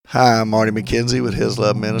Hi, I'm Marty McKenzie with His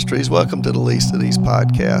Love Ministries. Welcome to the Least of These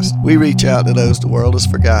podcasts. We reach out to those the world has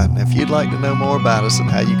forgotten. If you'd like to know more about us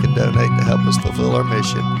and how you can donate to help us fulfill our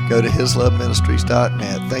mission, go to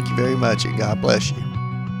hisloveministries.net. Thank you very much, and God bless you.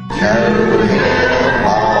 Know Him,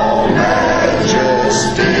 all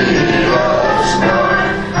majesty, Lord,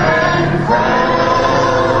 and crown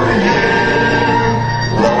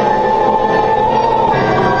Him Lord of all.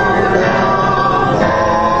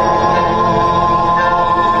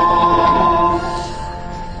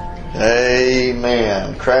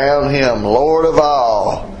 Amen. Crown Him Lord of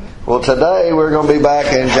all. Well, today we're going to be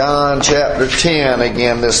back in John chapter 10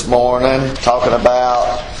 again this morning, talking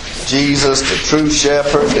about Jesus, the true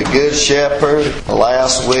shepherd, the good shepherd.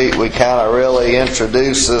 Last week we kind of really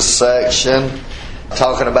introduced this section,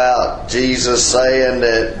 talking about Jesus saying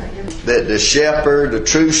that the shepherd, the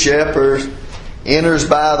true shepherd, enters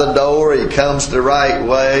by the door. He comes the right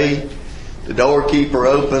way. The doorkeeper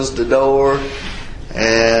opens the door,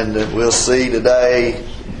 and we'll see today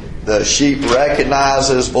the sheep recognize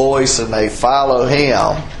His voice and they follow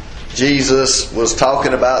Him. Jesus was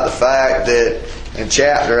talking about the fact that in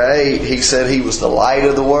chapter 8, He said He was the light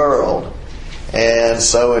of the world. And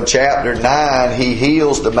so in chapter 9, He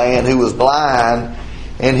heals the man who was blind,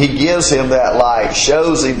 and He gives him that light,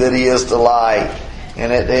 shows him that He is the light.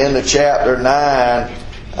 And at the end of chapter 9,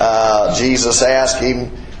 Jesus asked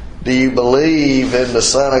him, "Do you believe in the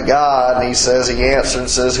Son of God?" And he answered and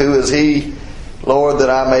says, "Who is He, Lord, that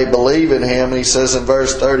I may believe in Him?" And he says in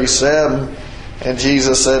verse 37, and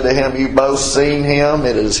Jesus said to him, "You've both seen Him.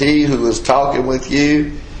 It is He who is talking with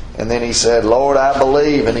you." And then he said, "Lord, I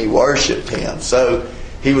believe." And he worshiped Him. So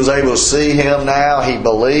he was able to see Him now. He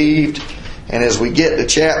believed. And as we get to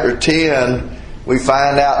chapter 10, we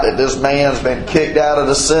find out that this man's been kicked out of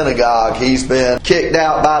the synagogue. He's been kicked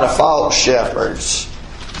out by the false shepherds.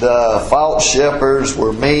 The false shepherds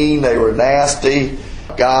were mean. They were nasty.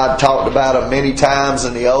 God talked about them many times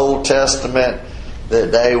in the Old Testament,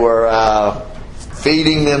 that they were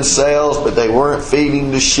feeding themselves, but they weren't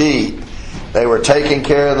feeding the sheep. They were taking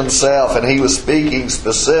care of themselves. And He was speaking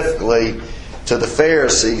specifically to the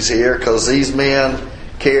Pharisees here, because these men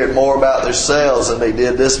cared more about themselves than they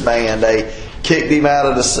did this man. They kicked him out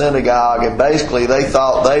of the synagogue, and basically they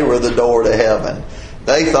thought they were the door to heaven.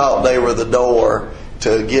 They thought they were the door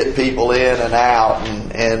to get people in and out,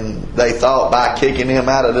 and they thought by kicking him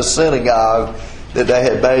out of the synagogue that they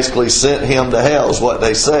had basically sent him to hell, is what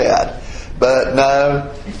they said. But no,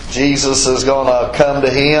 Jesus is going to come to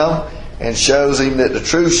him and shows him that the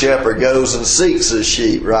true shepherd goes and seeks his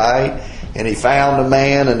sheep, right? And he found a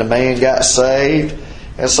man, and the man got saved.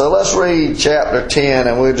 And so let's read chapter 10,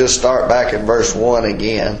 and we'll just start back in verse 1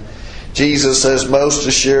 again. Jesus says, "Most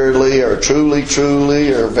assuredly," or "truly,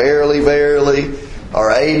 truly," or "verily, verily,"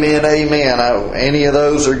 or "amen, amen." Any of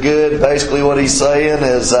those are good. Basically what He's saying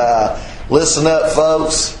is, listen up,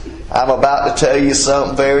 folks. I'm about to tell you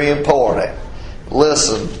something very important.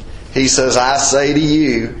 Listen. He says, "I say to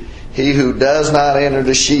you, he who does not enter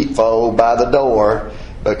the sheepfold by the door,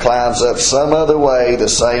 but climbs up some other way, the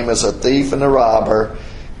same as a thief and a robber.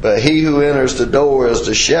 But he who enters the door is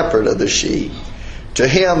the shepherd of the sheep. To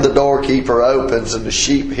him the doorkeeper opens, and the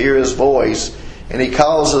sheep hear his voice, and he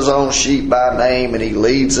calls his own sheep by name, and he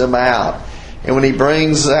leads them out. And when he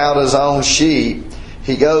brings out his own sheep,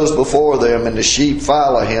 he goes before them, and the sheep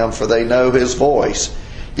follow him, for they know his voice.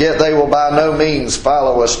 Yet they will by no means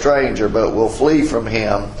follow a stranger, but will flee from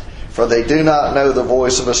him, for they do not know the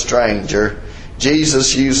voice of a stranger."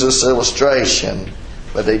 Jesus used this illustration,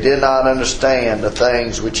 but they did not understand the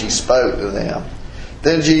things which He spoke to them.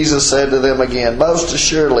 Then Jesus said to them again, "Most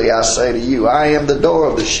assuredly I say to you, I am the door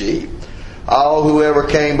of the sheep. All who ever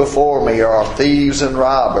came before me are thieves and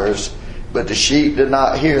robbers, but the sheep did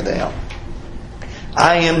not hear them.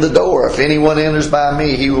 I am the door. If anyone enters by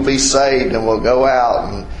me, he will be saved and will go out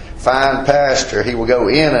and find pasture. He will go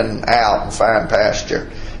in and out and find pasture.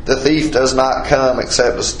 The thief does not come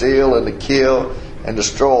except to steal and to kill and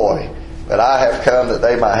destroy. But I have come that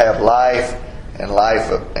they might have life, and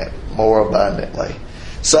life more abundantly."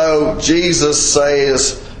 So Jesus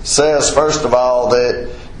says first of all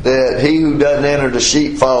that he who doesn't enter the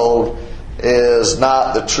sheepfold is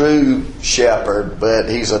not the true shepherd, but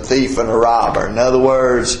he's a thief and a robber. In other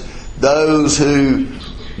words, those who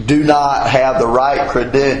do not have the right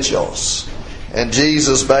credentials. And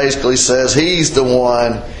Jesus basically says He's the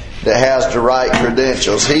one that has the right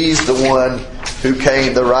credentials. He's the one who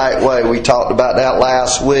came the right way. We talked about that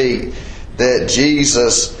last week, that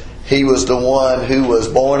Jesus, He was the one who was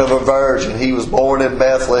born of a virgin. He was born in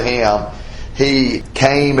Bethlehem. He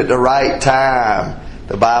came at the right time.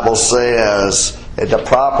 The Bible says, at the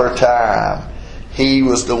proper time. he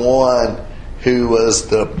was the one who was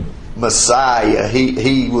the Messiah.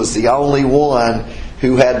 He was the only one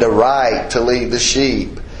who had the right to lead the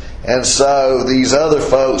sheep. And so these other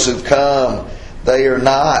folks who've come, they are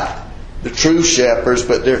not the true shepherds,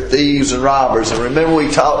 but they're thieves and robbers. And remember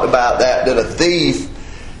we talked about that a thief,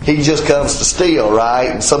 he just comes to steal, right?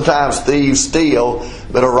 And sometimes thieves steal,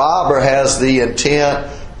 but a robber has the intent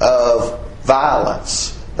of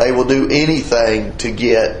violence. They will do anything to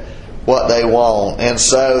get what they want. And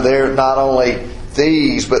so they're not only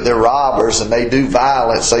thieves, but they're robbers, and they do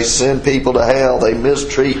violence. They send people to hell. They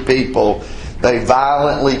mistreat people. They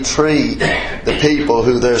violently treat the people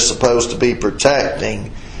who they're supposed to be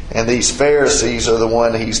protecting. And these Pharisees are the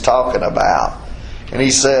one he's talking about. And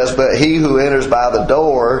he says, but he who enters by the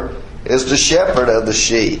door is the shepherd of the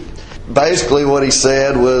sheep. Basically what he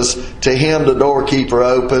said was, to him the doorkeeper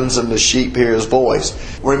opens and the sheep hear his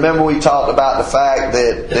voice. Remember we talked about the fact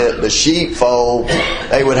that the sheepfold,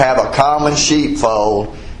 they would have a common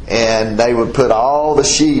sheepfold, and they would put all the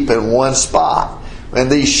sheep in one spot. And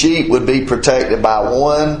these sheep would be protected by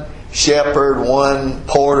one shepherd, one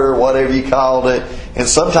porter, whatever you called it. And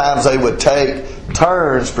sometimes they would take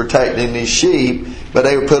turns protecting these sheep, but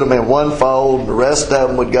they would put them in one fold, and the rest of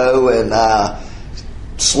them would go and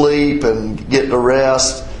sleep and get the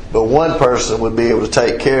rest. But one person would be able to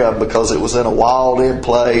take care of them because it was in a walled-in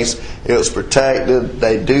place. It was protected.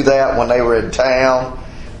 They do that when they were in town.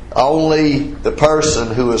 Only the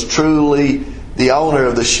person who is truly the owner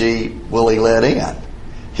of the sheep will he let in.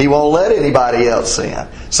 He won't let anybody else in.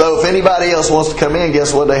 So if anybody else wants to come in,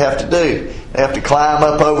 guess what they have to do? They have to climb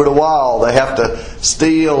up over the wall. They have to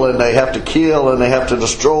steal, and they have to kill, and they have to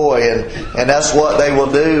destroy. And that's what they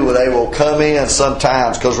will do. They will come in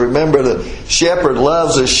sometimes. Because remember, the shepherd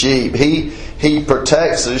loves his sheep. He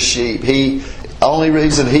protects his sheep. Only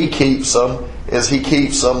reason he keeps them is he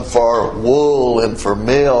keeps them for wool and for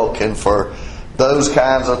milk and for those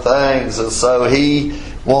kinds of things. And so he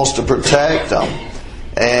wants to protect them.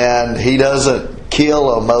 And he doesn't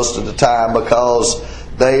kill them most of the time because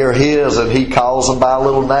they are his, and he calls them by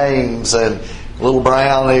little names, and little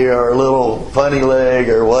brownie or little funny leg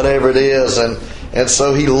or whatever it is. And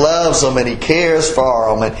so he loves them and he cares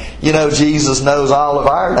for them. And Jesus knows all of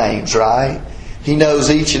our names, right? He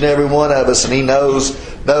knows each and every one of us, and he knows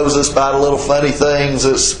us by the little funny things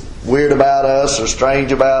that's weird about us or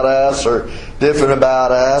strange about us or different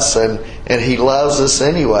about us. And he loves us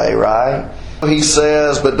anyway, right? He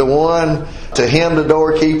says, but the one, to him the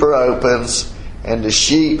doorkeeper opens, and the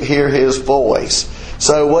sheep hear his voice.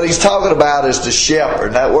 So what he's talking about is the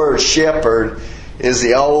shepherd. That word shepherd is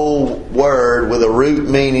the old word with a root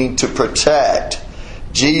meaning to protect.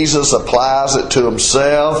 Jesus applies it to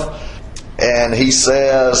himself, and he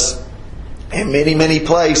says in many, many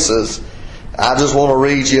places, I just want to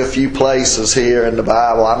read you a few places here in the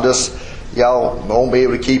Bible. Y'all won't be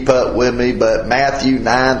able to keep up with me, but Matthew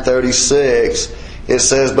 9:36, it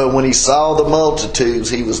says, but when he saw the multitudes,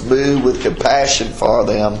 he was moved with compassion for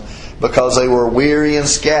them, because they were weary and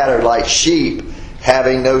scattered like sheep,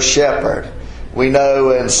 having no shepherd. We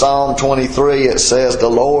know in Psalm 23 it says, the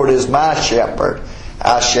Lord is my shepherd,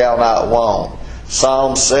 I shall not want.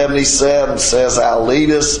 Psalm 77 says, thou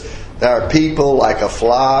leadest our people like a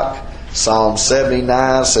flock. Psalm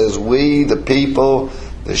 79 says, we, the people,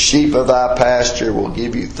 the sheep of thy pasture, will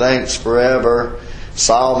give you thanks forever.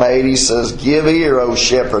 Psalm 80 says, give ear, O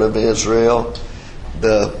shepherd of Israel,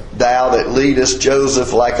 thou that leadest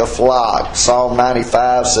Joseph like a flock. Psalm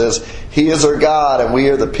 95 says, he is our God, and we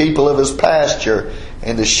are the people of his pasture,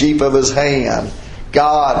 and the sheep of his hand.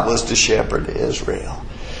 God was the shepherd of Israel.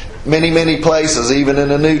 Many, many places, even in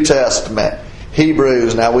the New Testament.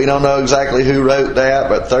 Hebrews, now we don't know exactly who wrote that,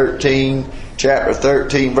 but chapter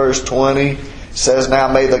 13, verse 20, says, now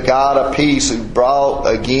may the God of peace, who brought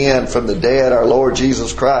again from the dead our Lord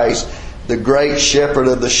Jesus Christ, the great shepherd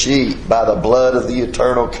of the sheep, by the blood of the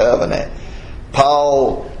eternal covenant.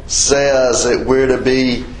 Paul says that we're to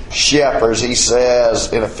be shepherds. He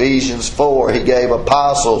says in Ephesians 4, he gave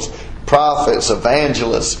apostles, prophets,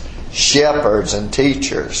 evangelists, shepherds, and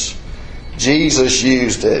teachers. Jesus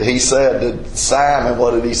used it. He said to Simon,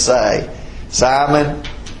 what did he say? Simon,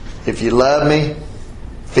 if you love me,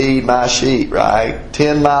 feed my sheep, right?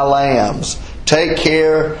 Tend my lambs. Take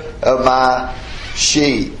care of my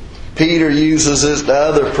sheep. Peter uses this to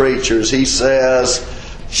other preachers. He says,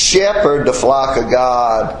 shepherd the flock of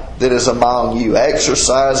God that is among you,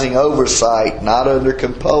 exercising oversight, not under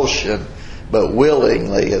compulsion, but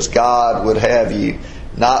willingly, as God would have you,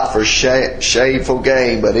 not for shameful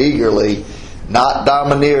gain, but eagerly, not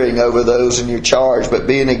domineering over those in your charge, but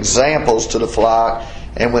being examples to the flock.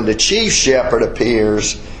 And when the chief shepherd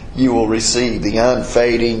appears, you will receive the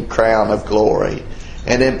unfading crown of glory.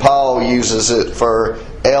 And then Paul uses it for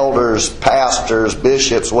elders, pastors,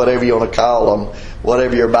 bishops, whatever you want to call them,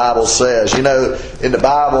 whatever your Bible says. You know, in the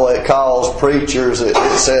Bible it calls preachers, it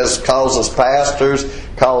calls us pastors,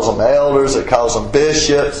 calls them elders, it calls them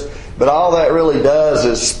bishops. But all that really does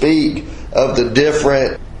is speak of the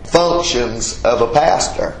different functions of a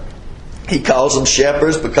pastor. He calls them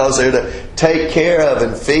shepherds because they're to take care of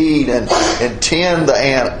and feed and tend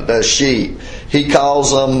the sheep. He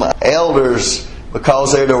calls them elders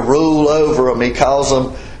because they're to rule over them. He calls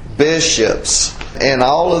them bishops. And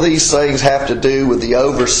all of these things have to do with the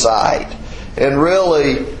oversight. And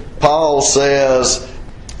really, Paul says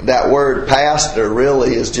that word pastor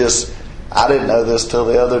really is just, I didn't know this till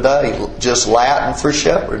the other day, just Latin for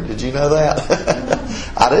shepherd. Did you know that?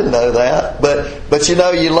 I didn't know that. But you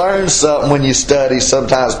know, you learn something when you study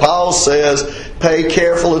sometimes. Paul says, pay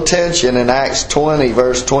careful attention in Acts 20,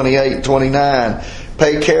 verse 28 and 29.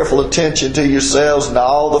 Pay careful attention to yourselves and to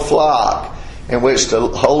all the flock in which the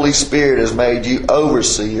Holy Spirit has made you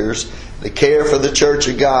overseers, to care for the church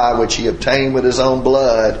of God, which He obtained with His own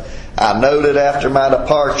blood. I know that after my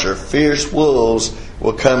departure, fierce wolves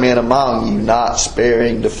will come in among you, not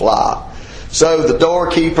sparing the flock. So the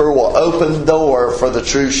doorkeeper will open the door for the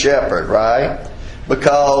true shepherd, right?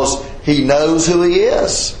 Because he knows who he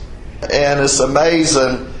is. And it's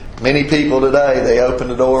amazing, many people today, they open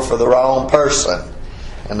the door for the wrong person.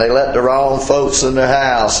 And they let the wrong folks in their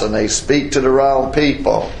house, and they speak to the wrong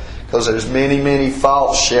people. Because there's many, many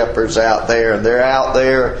false shepherds out there, and they're out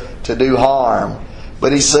there to do harm.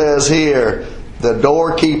 But he says here, the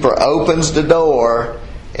doorkeeper opens the door,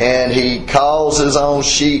 and he calls his own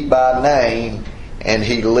sheep by name, and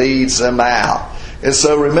he leads them out. And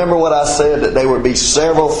so remember what I said, that there would be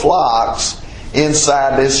several flocks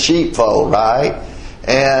inside this sheepfold, right?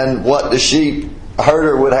 And what the sheep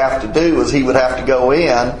herder would have to do is he would have to go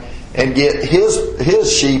in and get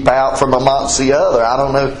his sheep out from amongst the other. I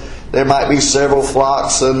don't know, there might be several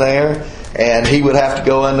flocks in there, and he would have to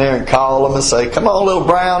go in there and call them and say, come on, little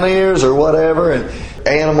brown ears, or whatever. And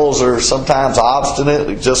animals are sometimes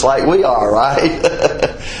obstinate, just like we are, right?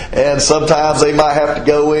 And sometimes they might have to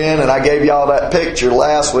go in, and I gave y'all that picture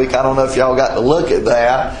last week. I don't know if y'all got to look at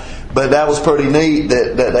that, but that was pretty neat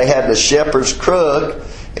that they had the shepherd's crook,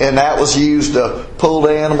 and that was used to pull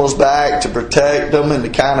the animals back, to protect them and to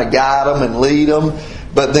kind of guide them and lead them.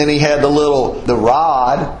 But then he had the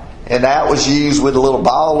rod, and that was used with a little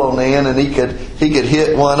ball on the end, and he could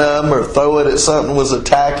hit one of them or throw it at something was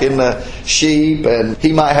attacking the sheep. And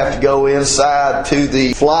he might have to go inside to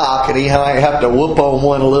the flock, and he might have to whoop on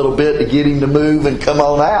one a little bit to get him to move and come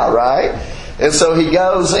on out, right? And so he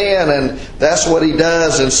goes in, and that's what he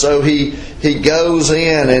does. And so he goes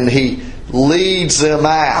in and he leads them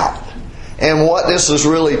out. And what this is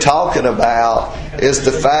really talking about is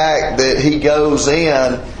the fact that he goes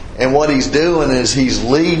in, and what he's doing is he's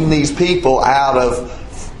leading these people out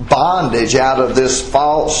of bondage, out of this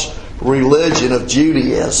false religion of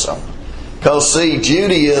Judaism. Because see,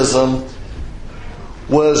 Judaism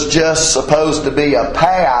was just supposed to be a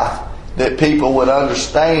path that people would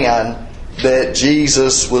understand that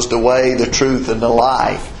Jesus was the way, the truth, and the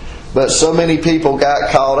life. But so many people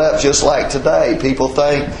got caught up, just like today. People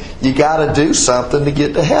think you got to do something to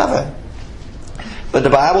get to heaven. But the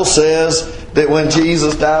Bible says that when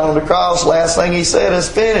Jesus died on the cross, last thing He said is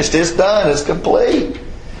finished. It's done. It's complete.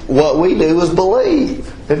 What we do is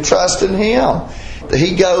believe and trust in Him.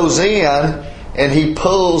 He goes in and He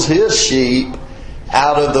pulls His sheep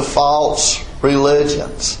out of the false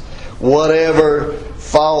religions. Whatever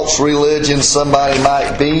false religion somebody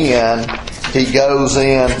might be in, He goes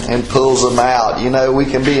in and pulls them out. You know, we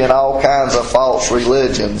can be in all kinds of false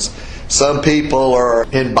religions. Some people are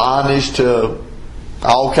in bondage to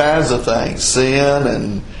all kinds of things, sin,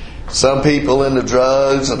 and some people into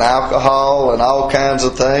drugs and alcohol and all kinds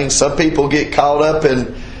of things. Some people get caught up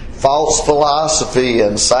in false philosophy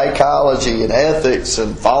and psychology and ethics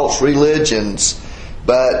and false religions.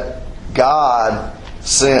 But God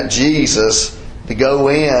sent Jesus to go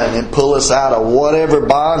in and pull us out of whatever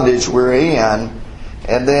bondage we're in,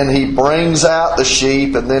 and then He brings out the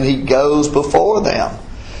sheep, and then He goes before them.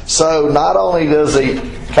 So not only does He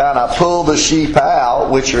kind of pull the sheep out,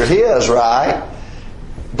 which are His, right?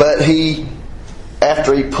 But He,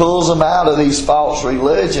 after He pulls them out of these false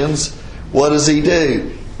religions, what does He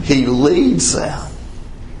do? He leads them.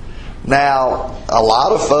 Now, a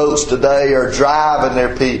lot of folks today are driving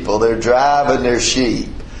their people. They're driving their sheep.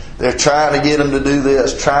 They're trying to get them to do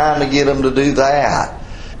this, trying to get them to do that.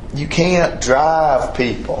 You can't drive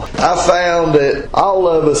people. I found that all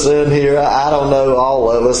of us in here, I don't know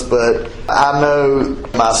all of us, but I know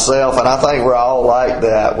myself, and I think we're all like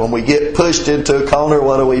that. When we get pushed into a corner,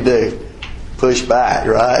 what do? Push back,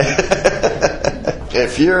 right?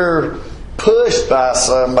 If you're pushed by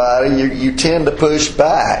somebody, you tend to push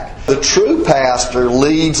back. The true pastor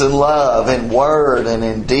leads in love, in word, and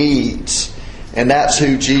in deeds. And that's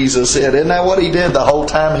who Jesus is. Isn't that what He did the whole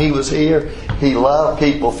time He was here? He loved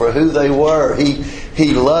people for who they were.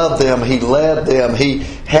 He loved them. He led them. He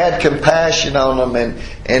had compassion on them,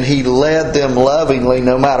 and He led them lovingly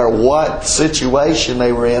no matter what situation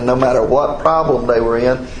they were in, no matter what problem they were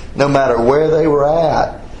in, no matter where they were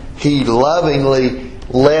at. He lovingly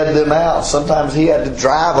led them out. Sometimes He had to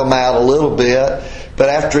drive them out a little bit, but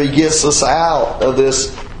after He gets us out of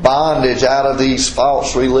this bondage, out of these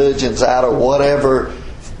false religions, out of whatever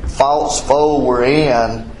false fold we're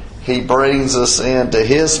in, He brings us into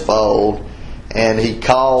His fold, and He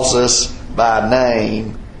calls us by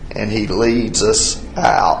name, and He leads us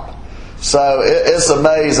out. So it's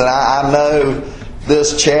amazing. I know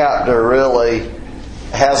this chapter really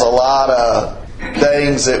has a lot of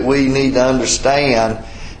things that we need to understand,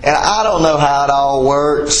 and I don't know how it all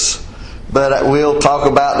works, but we'll talk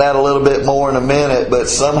about that a little bit more in a minute. But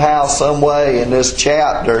somehow, some way in this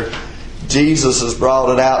chapter, Jesus has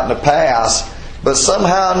brought it out in the past. But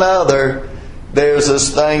somehow or another, there's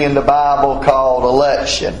this thing in the Bible called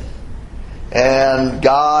election. And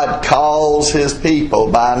God calls His people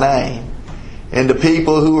by name. And the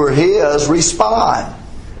people who are His respond.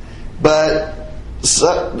 But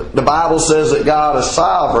the Bible says that God is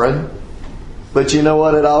sovereign. But you know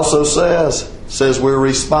what it also says? It says we're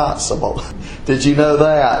responsible. Did you know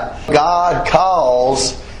that? God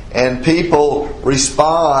calls and people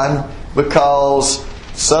respond because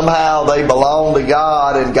somehow they belong to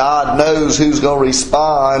God, and God knows who's going to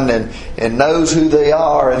respond and knows who they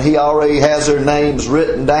are, and He already has their names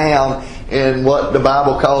written down in what the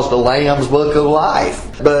Bible calls the Lamb's Book of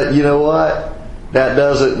Life. But you know what? That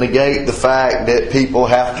doesn't negate the fact that people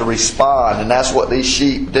have to respond, and that's what these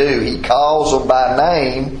sheep do. He calls them by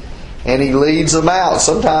name, and He leads them out.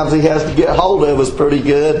 Sometimes He has to get hold of us pretty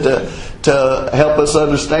good to help us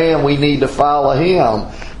understand we need to follow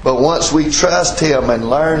Him. But once we trust Him and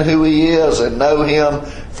learn who He is and know Him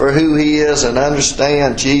for who He is and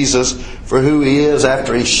understand Jesus for who He is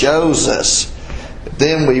after He shows us,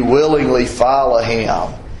 then we willingly follow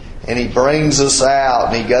Him. And He brings us out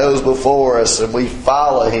and He goes before us, and we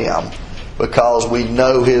follow Him because we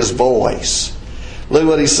know His voice. Look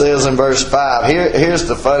what He says in verse 5. Here's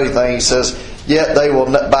the funny thing. He says, "Yet they will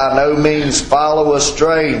by no means follow a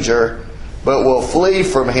stranger, but will flee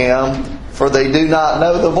from him, for they do not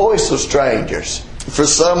know the voice of strangers." For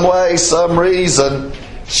some way, some reason,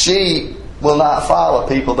 sheep will not follow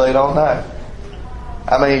people they don't know.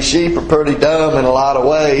 I mean, sheep are pretty dumb in a lot of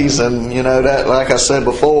ways, and you know that, like I said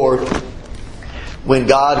before, when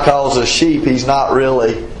God calls us sheep, He's not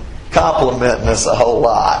really complimenting us a whole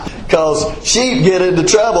lot. Because sheep get into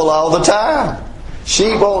trouble all the time.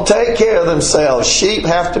 Sheep won't take care of themselves. Sheep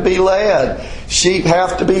have to be led. Sheep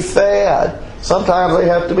have to be fed. Sometimes they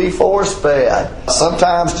have to be force-fed.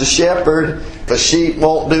 Sometimes the shepherd, if a sheep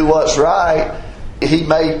won't do what's right, he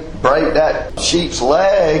may break that sheep's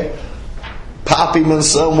leg, pop him in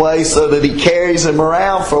some way so that he carries him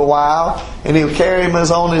around for a while, and he'll carry him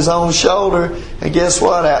on his own shoulder. And guess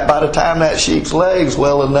what? By the time that sheep's leg's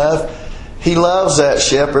well enough, he loves that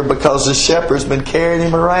shepherd because the shepherd's been carrying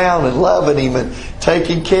him around and loving him and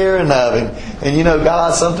taking care of him. And you know,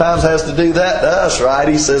 God sometimes has to do that to us, right?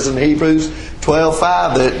 He says in Hebrews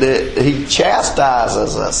 12:5 that He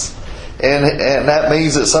chastises us. And that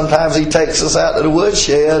means that sometimes He takes us out to the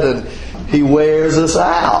woodshed and He wears us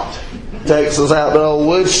out. Takes us out to the old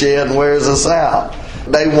woodshed and wears us out.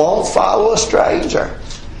 They won't follow a stranger.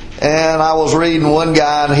 And I was reading one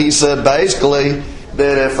guy, and he said basically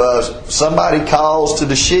that if somebody calls to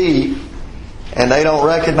the sheep and they don't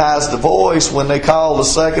recognize the voice when they call the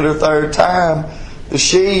second or third time, the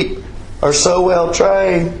sheep are so well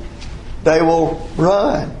trained they will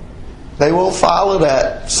run. They won't follow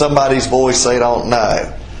that somebody's voice they don't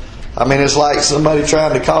know. I mean, it's like somebody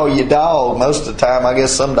trying to call you dog. Most of the time, I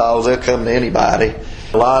guess some dogs, they'll come to anybody.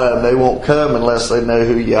 A lot of them, they won't come unless they know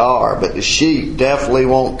who you are. But the sheep definitely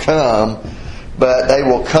won't come. But they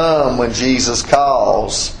will come when Jesus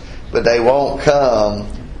calls. But they won't come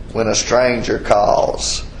when a stranger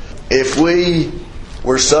calls. If we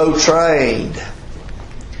were so trained,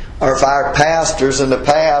 or if our pastors in the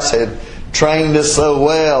past had trained us so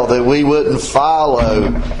well that we wouldn't follow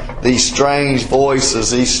these strange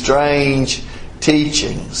voices, these strange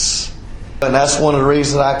teachings, And that's one of the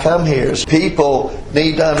reasons I come here. Is people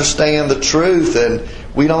need to understand the truth, and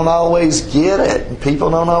we don't always get it, and people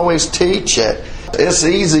don't always teach it. It's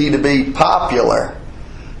easy to be popular,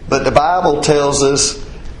 but the Bible tells us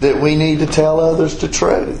that we need to tell others the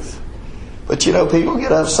truth. But people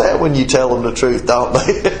get upset when you tell them the truth, don't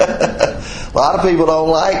they? A lot of people don't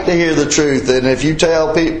like to hear the truth, and if you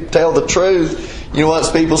tell the truth,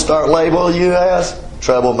 once people start labeling you as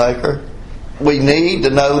troublemaker. We need to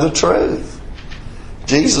know the truth.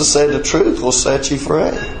 Jesus said the truth will set you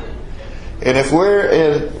free. And if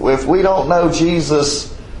we don't know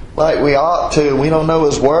Jesus like we ought to, we don't know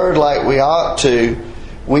His Word like we ought to,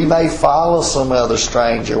 we may follow some other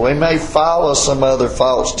stranger. We may follow some other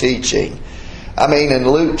false teaching. In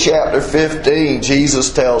Luke chapter 15,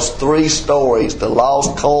 Jesus tells 3 stories: the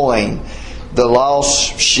lost coin, the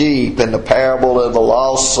lost sheep, and the parable of the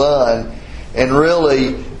lost son. And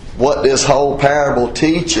really, what this whole parable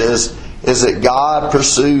teaches is that God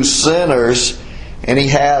pursues sinners, and He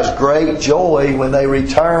has great joy when they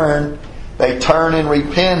return. They turn in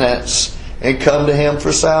repentance and come to Him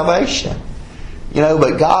for salvation.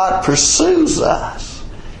 But God pursues us.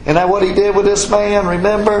 And that's what He did with this man.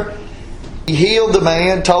 Remember, He healed the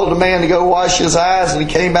man, told the man to go wash his eyes, and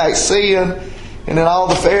he came back seeing. And then all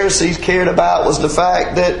the Pharisees cared about was the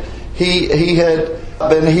fact that he had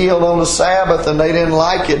been healed on the Sabbath, and they didn't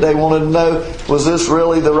like it. They wanted to know, was this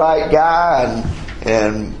really the right guy,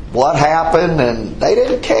 and what happened? And they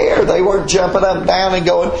didn't care. They weren't jumping up and down and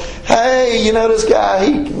going, hey, this guy,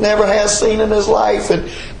 he never has seen in his life, and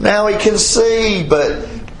now he can see. But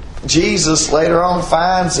Jesus later on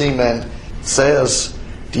finds him and says,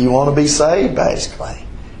 do you want to be saved, basically?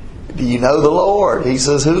 Do you know the Lord? He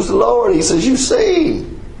says, who's the Lord? He says, you see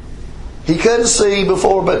Him. He couldn't see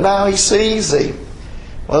before, but now he sees Him.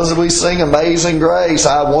 Well, as we sing Amazing Grace,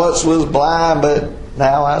 I once was blind, but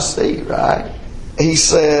now I see, right? He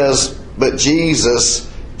says, but Jesus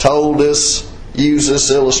told us, use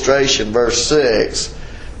this illustration, verse 6,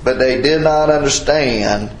 but they did not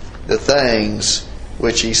understand the things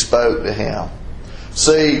which He spoke to him.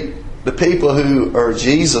 See, the people who are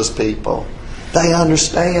Jesus people, they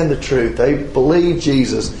understand the truth. They believe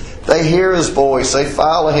Jesus. They hear His voice. They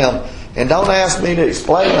follow Him. And don't ask me to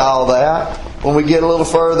explain all that. When we get a little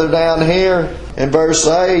further down here, in verse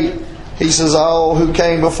 8, He says, all who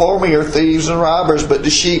came before me are thieves and robbers, but the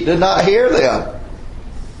sheep did not hear them.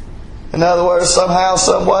 In other words, somehow,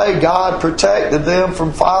 some way, God protected them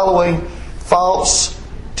from following false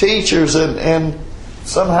teachers, and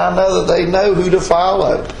somehow know that they know who to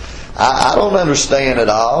follow. I don't understand it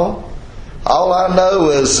all. All I know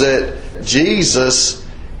is that Jesus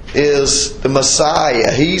is the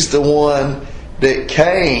Messiah. He's the one that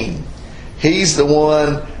came. He's the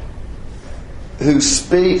one who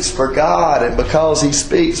speaks for God. And because He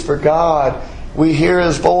speaks for God, we hear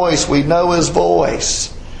His voice. We know His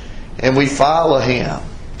voice. And we follow Him.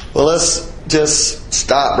 Well, let's just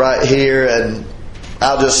stop right here, and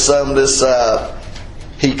I'll just sum this up.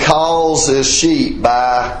 He calls His sheep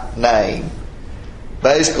by name.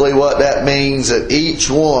 Basically what that means that each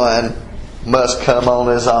one must come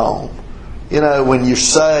on his own. When you're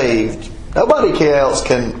saved, nobody else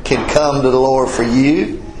can come to the Lord for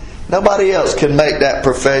you. Nobody else can make that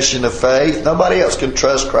profession of faith. Nobody else can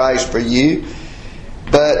trust Christ for you.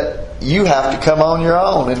 But you have to come on your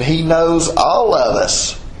own, and He knows all of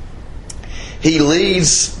us. He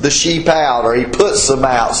leads the sheep out, or He puts them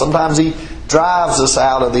out. Sometimes He drives us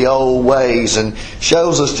out of the old ways and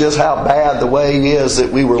shows us just how bad the way is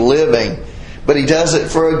that we were living. But He does it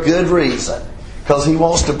for a good reason, because He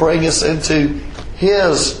wants to bring us into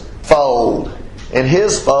His fold. And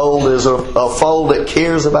His fold is a fold that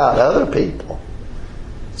cares about other people.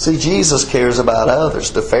 See, Jesus cares about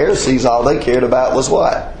others. The Pharisees, all they cared about was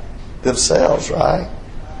what? Themselves, right?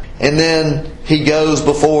 And then He goes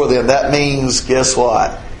before them. That means, guess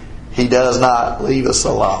what? He does not leave us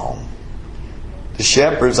alone. The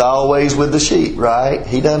shepherd's always with the sheep, right?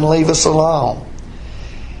 He doesn't leave us alone.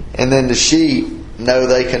 And then the sheep know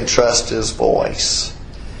they can trust His voice.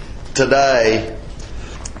 Today,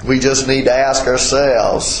 we just need to ask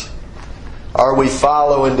ourselves, are we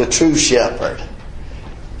following the true shepherd?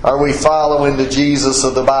 Are we following the Jesus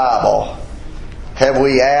of the Bible? Have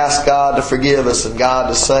we asked God to forgive us and God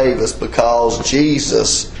to save us, because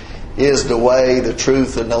Jesus is the way, the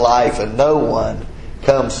truth, and the life, and no one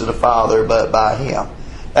comes to the Father but by Him?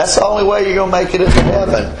 That's the only way you're going to make it into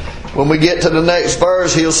heaven. When we get to the next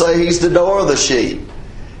verse, He'll say He's the door of the sheep.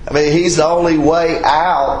 He's the only way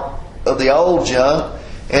out of the old junk,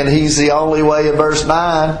 and He's the only way, in verse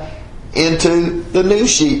 9, into the new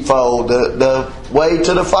sheepfold, the way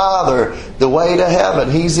to the Father, the way to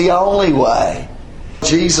heaven. He's the only way.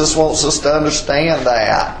 Jesus wants us to understand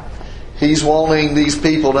that. He's wanting these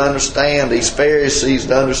people to understand, these Pharisees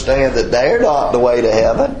to understand that they're not the way to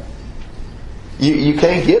heaven. You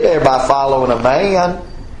can't get there by following a man,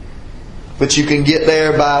 but you can get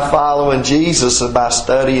there by following Jesus and by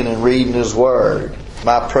studying and reading His Word.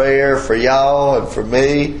 My prayer for y'all and for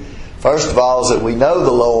me, first of all, is that we know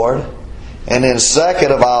the Lord, and then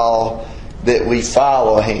second of all, that we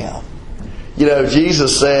follow Him. You know,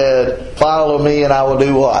 Jesus said, "Follow me and I will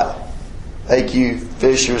do what? Make you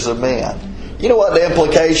fishers of men." You know what the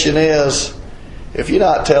implication is? If you're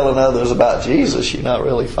not telling others about Jesus, you're not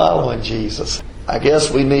really following Jesus. I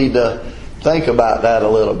guess we need to think about that a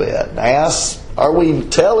little bit. Now, are we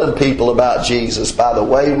telling people about Jesus by the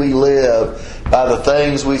way we live, by the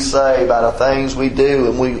things we say, by the things we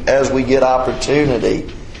do, and as we get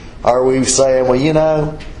opportunity? Are we saying, well, you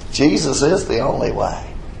know, Jesus is the only way.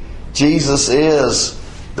 Jesus is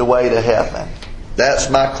the way to heaven. That's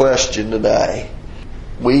my question today.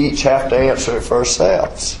 We each have to answer it for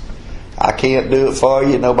ourselves. I can't do it for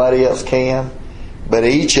you. Nobody else can. But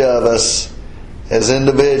each of us, as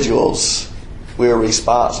individuals, we're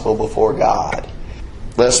responsible before God.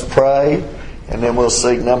 Let's pray, and then we'll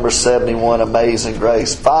sing number 71, Amazing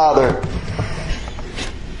Grace. Father,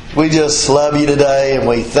 we just love you today, and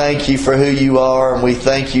we thank you for who you are, and we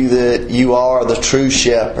thank you that you are the true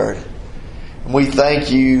shepherd. And we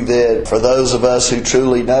thank you that for those of us who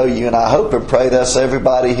truly know you, and I hope and pray that's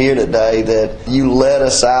everybody here today, that you let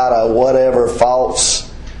us out of whatever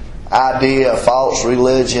false idea, false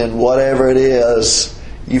religion, whatever it is.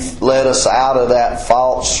 You've led us out of that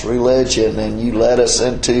false religion, and you led us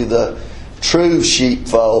into the true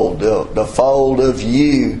sheepfold, the fold of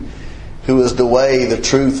you, who is the way, the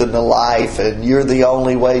truth, and the life, and you're the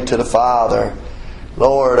only way to the Father.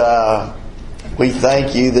 Lord, we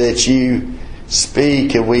thank you that you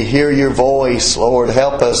speak and we hear your voice. Lord,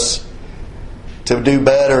 help us to do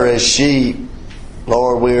better as sheep.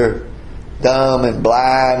 Lord, we're dumb and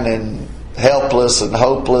blind and helpless and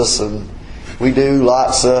hopeless, and we do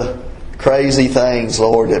lots of crazy things,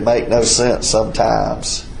 Lord, that make no sense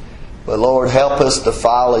sometimes. But Lord, help us to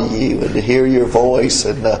follow you and to hear your voice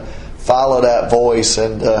and to follow that voice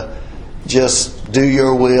and to just do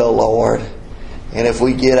your will, Lord. And if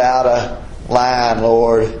we get out of line,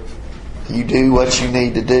 Lord, you do what you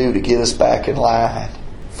need to do to get us back in line.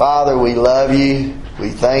 Father, we love you, we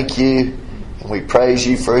thank you, and we praise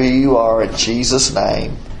you for who you are. In Jesus'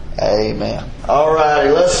 name, amen. All righty,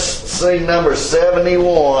 let's sing number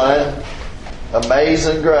 71,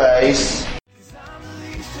 Amazing Grace.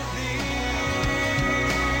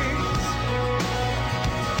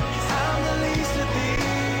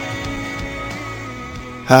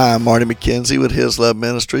 Hi, I'm Marty McKenzie with His Love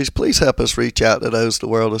Ministries. Please help us reach out to those the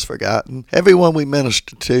world has forgotten. Everyone we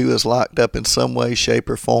minister to is locked up in some way, shape,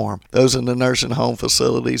 or form. Those in the nursing home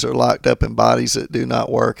facilities are locked up in bodies that do not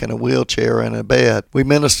work, in a wheelchair and a bed. We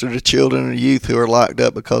minister to children and youth who are locked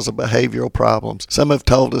up because of behavioral problems. Some have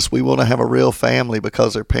told us we want to have a real family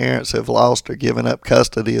because their parents have lost or given up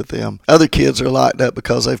custody of them. Other kids are locked up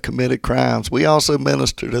because they've committed crimes. We also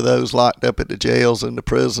minister to those locked up at the jails and the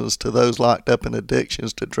prisons, to those locked up in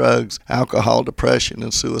addictions to drugs, alcohol, depression,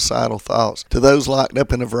 and suicidal thoughts, to those locked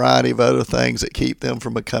up in a variety of other things that keep them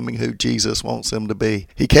from becoming who Jesus wants them to be.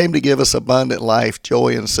 He came to give us abundant life,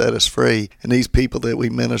 joy, and set us free, and these people that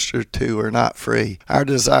we minister to are not free. Our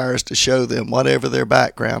desire is to show them, whatever their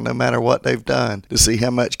background, no matter what they've done, to see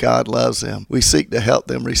how much God loves them. We seek to help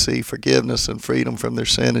them receive forgiveness and freedom from their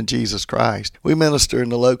sin in Jesus Christ. We minister in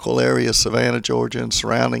the local area, Savannah, Georgia, and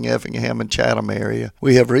surrounding Effingham and Chatham area.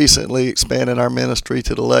 We have recently expanded our ministry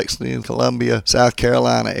to the Lexington, Columbia, South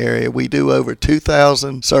Carolina area. We do over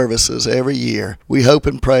 2,000 services every year. We hope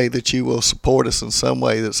and pray that you will support us in some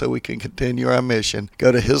way so we can continue our mission.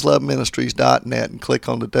 Go to hisloveministries.net and click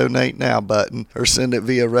on the Donate Now button, or send it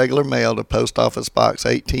via regular mail to Post Office Box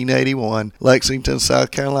 1881, Lexington,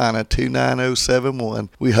 South Carolina 29071.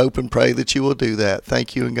 We hope and pray that you will do that.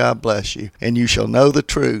 Thank you, and God bless you. And you shall know the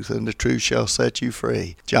truth, and the truth shall set you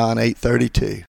free. John 8:32.